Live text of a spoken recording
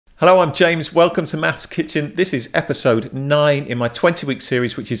Hello, I'm James. Welcome to Maths Kitchen. This is episode 9 in my 20-week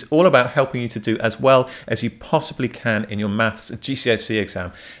series, which is all about helping you to do as well as you possibly can in your Maths GCSE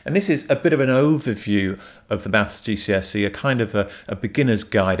exam. And this is a bit of an overview of the Maths GCSE, a kind of a beginner's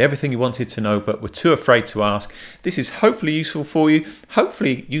guide, everything you wanted to know but were too afraid to ask. This is hopefully useful for you,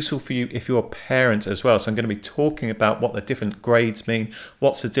 hopefully useful for you if you're a parent as well. So I'm going to be talking about what the different grades mean,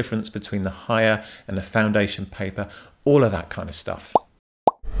 what's the difference between the higher and the foundation paper, all of that kind of stuff.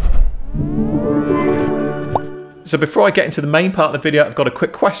 So before I get into the main part of the video, I've got a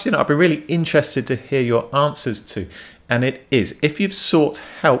quick question I'd be really interested to hear your answers to. And it is, if you've sought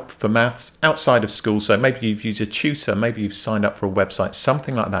help for maths outside of school, so maybe you've used a tutor, maybe you've signed up for a website,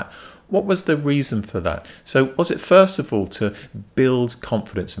 something like that, what was the reason for that? So was it first of all to build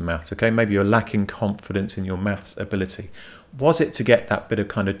confidence in maths? Okay, maybe you're lacking confidence in your maths ability. Was it to get that bit of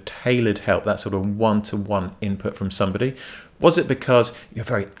kind of tailored help, that sort of one-to-one input from somebody? Was it because you're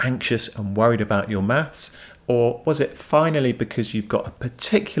very anxious and worried about your maths? Or was it finally because you've got a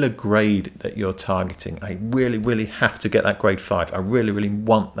particular grade that you're targeting? I really have to get that grade 5. I really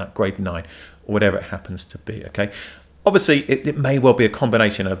want that grade 9, or whatever it happens to be, okay? Obviously, it may well be a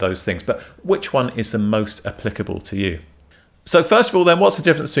combination of those things, but which one is the most applicable to you? So first of all then, what's the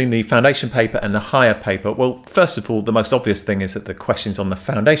difference between the foundation paper and the higher paper? Well, first of all, the most obvious thing is that the questions on the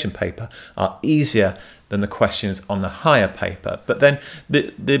foundation paper are easier than the questions on the higher paper. But then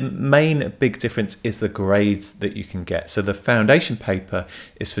the main big difference is the grades that you can get. So the foundation paper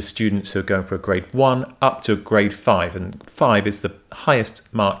is for students who are going for a grade 1 up to a grade 5. And 5 is the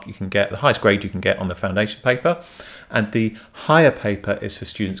highest mark you can get, the highest grade you can get on the foundation paper. And the higher paper is for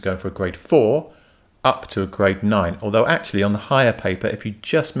students going for a grade 4 up to a grade 9. Although actually on the higher paper, if you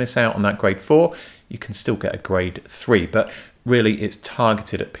just miss out on that grade 4, you can still get a grade 3. But really it's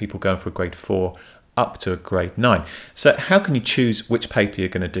targeted at people going for a grade 4 up to a grade 9. So how can you choose which paper you're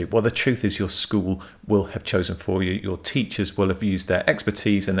going to do? Well, the truth is your school will have chosen for you. Your teachers will have used their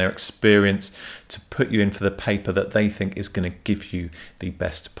expertise and their experience to put you in for the paper that they think is going to give you the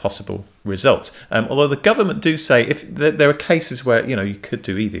best possible results. Although the government do say if there are cases where you could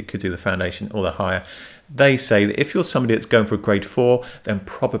do either, you could do the foundation or the higher. They say that if you're somebody that's going for a grade 4, then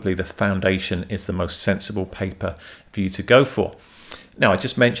probably the foundation is the most sensible paper for you to go for. Now, I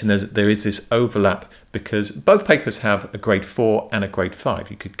just mentioned there is this overlap because both papers have a grade 4 and a grade 5.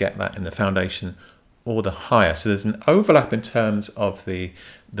 You could get that in the foundation or the higher. So there's an overlap in terms of the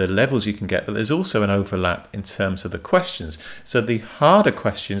levels you can get, but there's also an overlap in terms of the questions. So the harder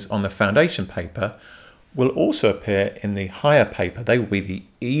questions on the foundation paper will also appear in the higher paper. They will be the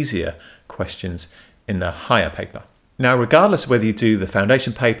easier questions in the higher paper. Now, regardless of whether you do the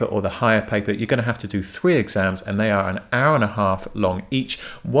foundation paper or the higher paper, you're going to have to do 3 exams and they are an hour and a half long each.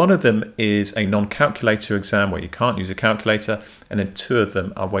 One of them is a non-calculator exam where you can't use a calculator, and then 2 of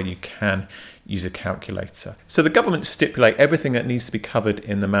them are where you can use a calculator. So the government stipulate everything that needs to be covered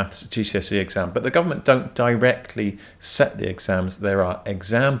in the Maths GCSE exam, but the government don't directly set the exams. There are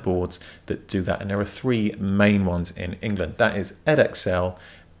exam boards that do that, and there are 3 main ones in England. That is Edexcel,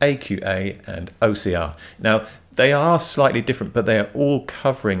 AQA and OCR. Now, they are slightly different, but they are all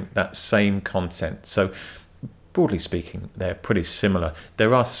covering that same content. So broadly speaking, they're pretty similar.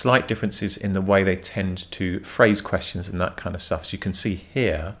 There are slight differences in the way they tend to phrase questions and that kind of stuff. As you can see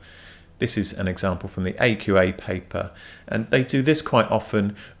here, this is an example from the AQA paper, and they do this quite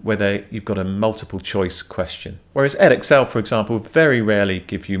often where you've got a multiple choice question. Whereas Edexcel, for example, very rarely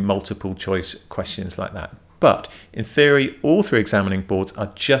give you multiple choice questions like that. But in theory, all 3 examining boards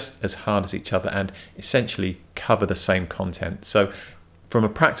are just as hard as each other and essentially cover the same content. So from a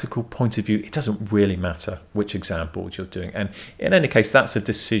practical point of view, it doesn't really matter which exam board you're doing. And in any case, that's a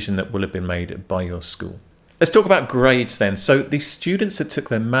decision that will have been made by your school. Let's talk about grades then. So the students that took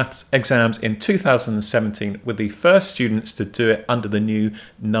their maths exams in 2017 were the first students to do it under the new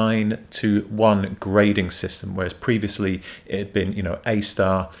 9-to-1 grading system, whereas previously it had been, A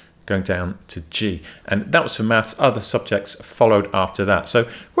star, going down to G, and that was for maths. Other subjects followed after that. So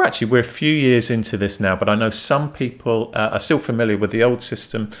we're a few years into this now, but I know some people are still familiar with the old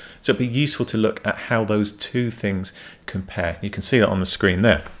system, so it'd be useful to look at how those 2 things compare. You can see that on the screen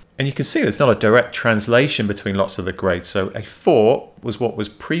there, and you can see there's not a direct translation between lots of the grades. So a 4 was what was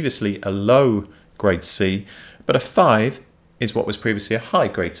previously a low grade C, but a 5 is what was previously a high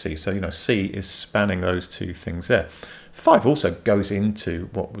grade C. So C is spanning those 2 things there. 5 also goes into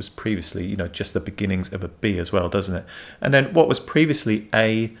what was previously, just the beginnings of a B as well, doesn't it? And then what was previously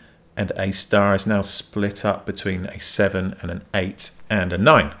A and A star is now split up between a 7 and an 8 and a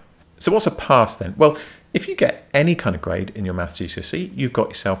 9. So what's a pass then? Well, if you get any kind of grade in your Maths GCSE, you've got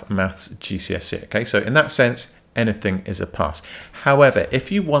yourself a Maths GCSE, okay? So in that sense, anything is a pass. However,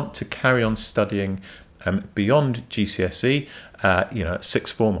 if you want to carry on studying beyond GCSE,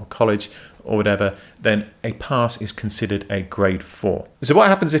 sixth form or college or whatever, then a pass is considered a grade 4. So what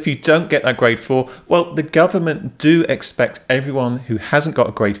happens if you don't get that grade 4? Well, the government do expect everyone who hasn't got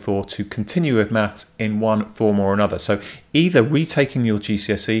a grade 4 to continue with maths in one form or another. So either retaking your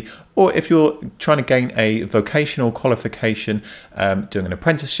GCSE, or if you're trying to gain a vocational qualification, doing an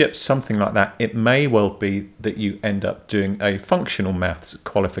apprenticeship, something like that, it may well be that you end up doing a functional maths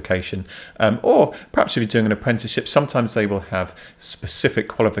qualification. Or perhaps if you're doing an apprenticeship, sometimes they will have specific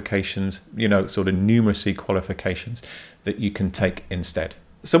qualifications, sort of numeracy qualifications that you can take instead.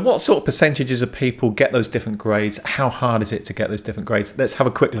 So what sort of percentages of people get those different grades? How hard is it to get those different grades? Let's have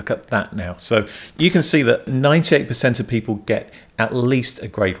a quick look at that now. So you can see that 98% of people get at least a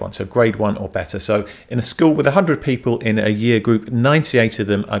grade 1, so grade 1 or better. So in a school with 100 people in a year group, 98 of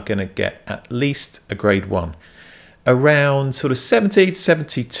them are going to get at least a grade 1. Around sort of 70 to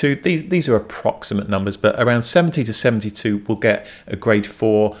 72, these are approximate numbers, but around 70 to 72 will get a grade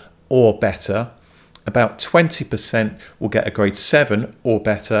 4 or better. About 20% will get a grade 7 or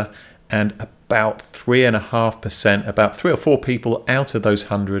better, and about 3.5%, about 3 or 4 people out of those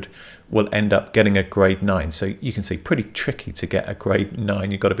 100 will end up getting a grade 9. So you can see pretty tricky to get a grade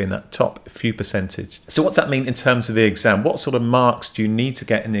 9. You've got to be in that top few percentage. So what's that mean in terms of the exam? What sort of marks do you need to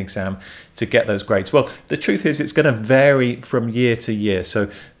get in the exam to get those grades? Well, the truth is it's going to vary from year to year. So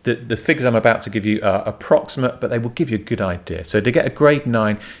the figures I'm about to give you are approximate, but they will give you a good idea. So to get a grade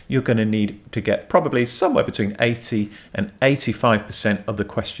 9, you're going to need to get probably somewhere between 80 and 85% of the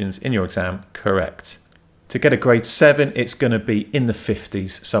questions in your exam correct. To get a grade 7, it's going to be in the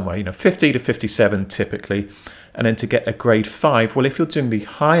 50s somewhere, 50 to 57 typically. And then to get a grade 5, well, if you're doing the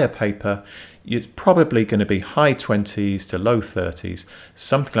higher paper, it's probably going to be high 20s to low 30s,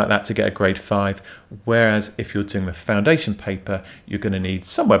 something like that to get a grade 5. Whereas if you're doing the foundation paper, you're going to need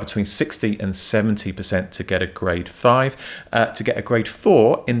somewhere between 60 and 70% to get a grade 5. To get a grade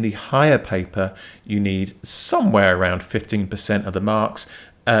 4 in the higher paper, you need somewhere around 15% of the marks.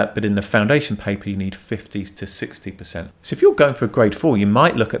 But in the foundation paper, you need 50 to 60%. So if you're going for a grade 4, you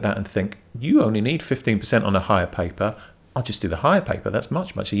might look at that and think, you only need 15% on a higher paper. I'll just do the higher paper. That's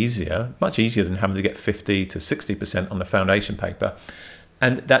much easier than having to get 50 to 60% on the foundation paper.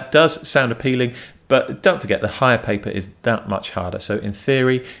 And that does sound appealing, but don't forget the higher paper is that much harder. So in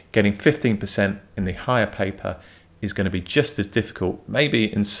theory, getting 15% in the higher paper is going to be just as difficult,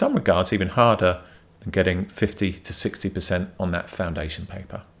 maybe in some regards even harder than getting 50 to 60% on that foundation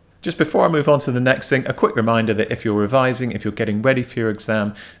paper. Just before I move on to the next thing, a quick reminder that if you're revising, if you're getting ready for your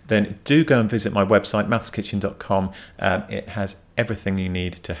exam, then do go and visit my website, mathskitchen.com. It has everything you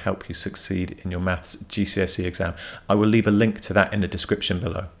need to help you succeed in your Maths GCSE exam. I will leave a link to that in the description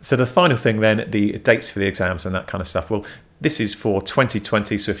below. So the final thing then, the dates for the exams and that kind of stuff. Well, this is for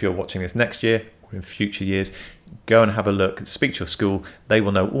 2020, so if you're watching this next year or in future years, go and have a look, speak to your school. They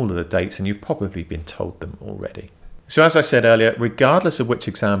will know all of the dates and you've probably been told them already. So as I said earlier, regardless of which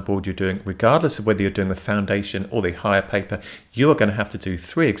exam board you're doing, regardless of whether you're doing the foundation or the higher paper, you are going to have to do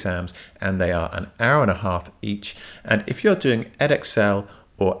 3 exams and they are an hour and a half each. And if you're doing Edexcel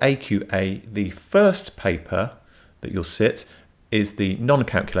or AQA, the first paper that you'll sit is the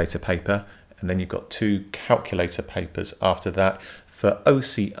non-calculator paper, and then you've got 2 calculator papers after that. For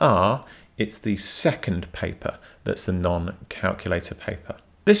OCR, it's the second paper that's the non-calculator paper.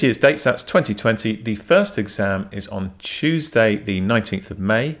 This year's dates, that's 2020. The first exam is on Tuesday, the 19th of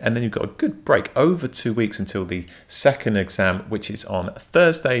May, and then you've got a good break over 2 weeks until the second exam, which is on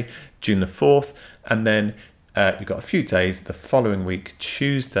Thursday, June the 4th, and then you've got a few days. The following week,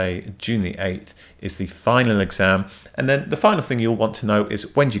 Tuesday, June the 8th, is the final exam, and then the final thing you'll want to know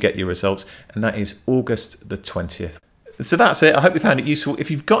is when do you get your results, and that is August the 20th. So that's it. I hope you found it useful.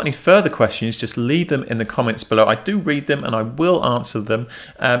 If you've got any further questions, just leave them in the comments below. I do read them and I will answer them.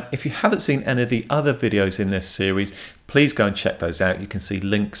 If you haven't seen any of the other videos in this series, please go and check those out. You can see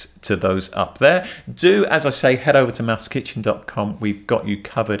links to those up there. Do, as I say, head over to mathskitchen.com. We've got you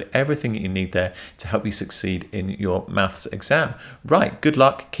covered, everything that you need there to help you succeed in your maths exam. Right, good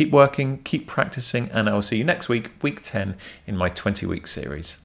luck, keep working, keep practicing, and I will see you next week, week 10 in my 20-week series.